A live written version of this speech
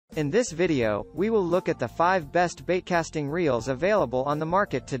In this video, we will look at the 5 best baitcasting reels available on the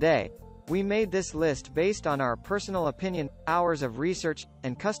market today. We made this list based on our personal opinion, hours of research,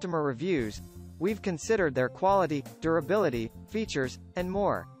 and customer reviews. We've considered their quality, durability, features, and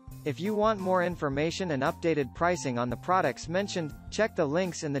more. If you want more information and updated pricing on the products mentioned, check the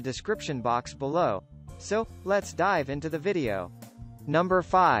links in the description box below. So, let's dive into the video. Number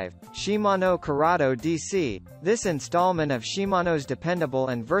 5. Shimano Curado DC. This installment of Shimano's dependable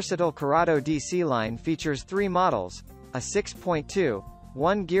and versatile Curado DC line features 3 models: a 6.2,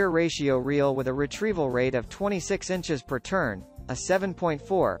 1 gear ratio reel with a retrieval rate of 26 inches per turn, a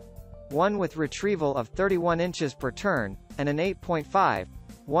 7.4, 1 with retrieval of 31 inches per turn, and an 8.5,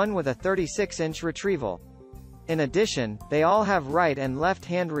 1 with a 36-inch retrieval. In addition, they all have right and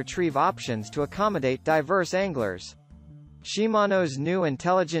left-hand retrieve options to accommodate diverse anglers. Shimano's new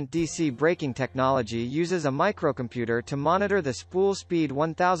intelligent DC braking technology uses a microcomputer to monitor the spool speed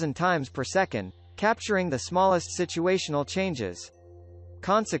 1000 times per second, capturing the smallest situational changes.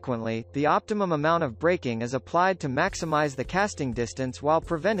 Consequently, the optimum amount of braking is applied to maximize the casting distance while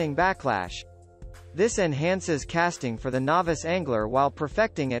preventing backlash. This enhances casting for the novice angler while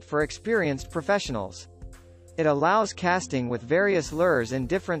perfecting it for experienced professionals. It allows casting with various lures in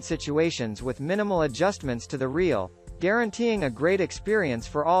different situations with minimal adjustments to the reel, guaranteeing a great experience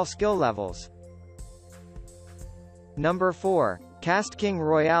for all skill levels. Number 4. KastKing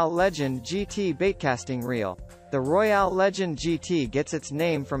Royale Legend GT Baitcasting Reel. The Royale Legend GT gets its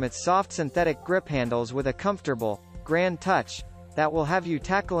name from its soft synthetic grip handles with a comfortable, grand touch that will have you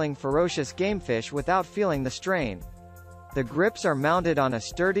tackling ferocious gamefish without feeling the strain. The grips are mounted on a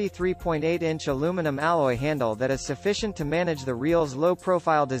sturdy 3.8-inch aluminum alloy handle that is sufficient to manage the reel's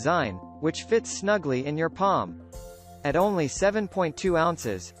low-profile design, which fits snugly in your palm. At only 7.2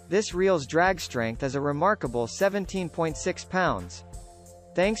 ounces, this reel's drag strength is a remarkable 17.6 pounds.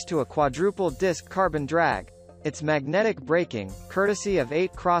 Thanks to a quadruple disc carbon drag, its magnetic braking, courtesy of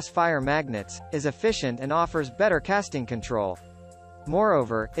 8 crossfire magnets, is efficient and offers better casting control.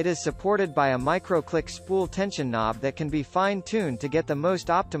 Moreover, it is supported by a micro-click spool tension knob that can be fine-tuned to get the most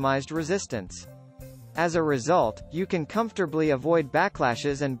optimized resistance. As a result, you can comfortably avoid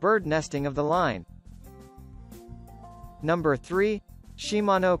backlashes and bird nesting of the line. Number 3.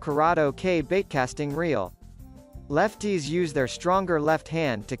 Shimano Curado K Baitcasting Reel. Lefties use their stronger left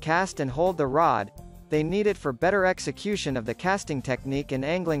hand to cast and hold the rod. They need it for better execution of the casting technique and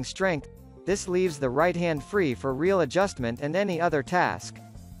angling strength. This leaves the right hand free for reel adjustment and any other task.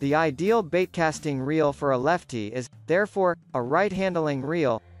 The ideal baitcasting reel for a lefty is, therefore, a right-handling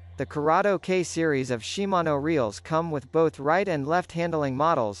reel. The Curado K series of Shimano reels come with both right and left-handling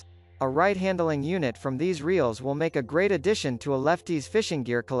models. A right-handling unit from these reels will make a great addition to a lefty's fishing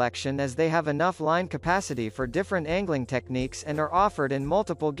gear collection, as they have enough line capacity for different angling techniques and are offered in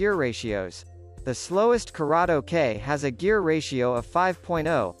multiple gear ratios. The slowest Curado K has a gear ratio of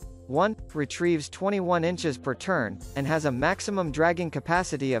 5.0, 1, retrieves 21 inches per turn, and has a maximum dragging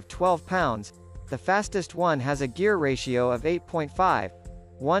capacity of 12 pounds. The fastest one has a gear ratio of 8.5,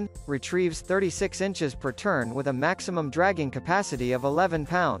 1, retrieves 36 inches per turn with a maximum dragging capacity of 11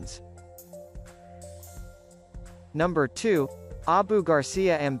 pounds. Number 2. Abu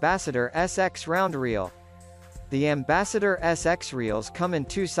Garcia Ambassadeur SX Round Reel. The Ambassadeur SX reels come in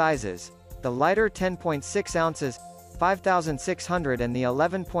 2 sizes: the lighter 10.6 ounces, 5,600, and the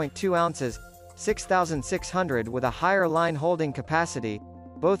 11.2 ounces, 6,600, with a higher line holding capacity.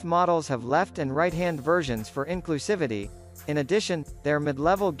 Both models have left and right-hand versions for inclusivity. In addition, their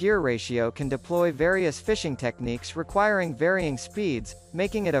mid-level gear ratio can deploy various fishing techniques requiring varying speeds,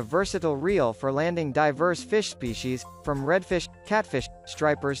 making it a versatile reel for landing diverse fish species, from redfish, catfish,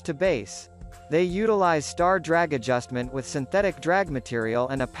 stripers to bass. They utilize star drag adjustment with synthetic drag material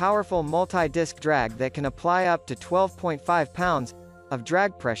and a powerful multi-disc drag that can apply up to 12.5 pounds of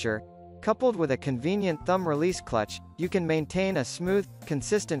drag pressure. Coupled with a convenient thumb release clutch, you can maintain a smooth,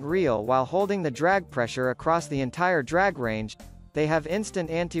 consistent reel while holding the drag pressure across the entire drag range. They have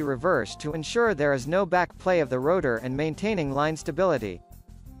instant anti-reverse to ensure there is no back play of the rotor and maintaining line stability.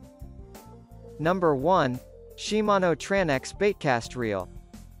 Number 1. Shimano Tranx Baitcast Reel.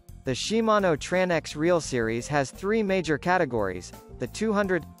 The Shimano Tranx reel series has 3 major categories: the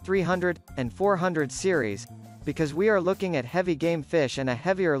 200, 300, and 400 series. Because we are looking at heavy game fish and a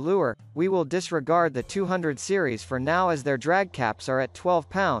heavier lure, we will disregard the 200 series for now, as their drag caps are at 12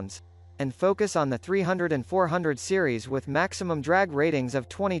 pounds, and focus on the 300 and 400 series with maximum drag ratings of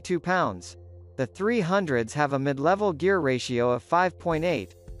 22 pounds. The 300s have a mid-level gear ratio of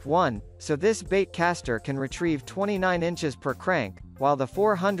 5.8, 1, so this bait caster can retrieve 29 inches per crank, while the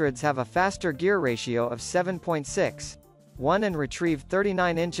 400s have a faster gear ratio of 7.6, 1 and retrieve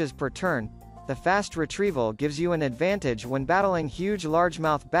 39 inches per turn. The fast retrieval gives you an advantage when battling huge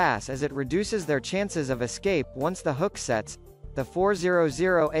largemouth bass as it reduces their chances of escape once the hook sets. The 400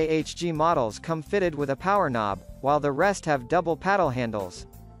 AHG models come fitted with a power knob, while the rest have double paddle handles.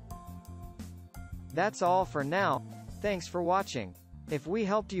 That's all for now. Thanks for watching. If we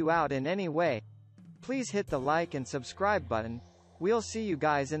helped you out in any way, please hit the like and subscribe button. We'll see you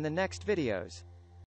guys in the next videos.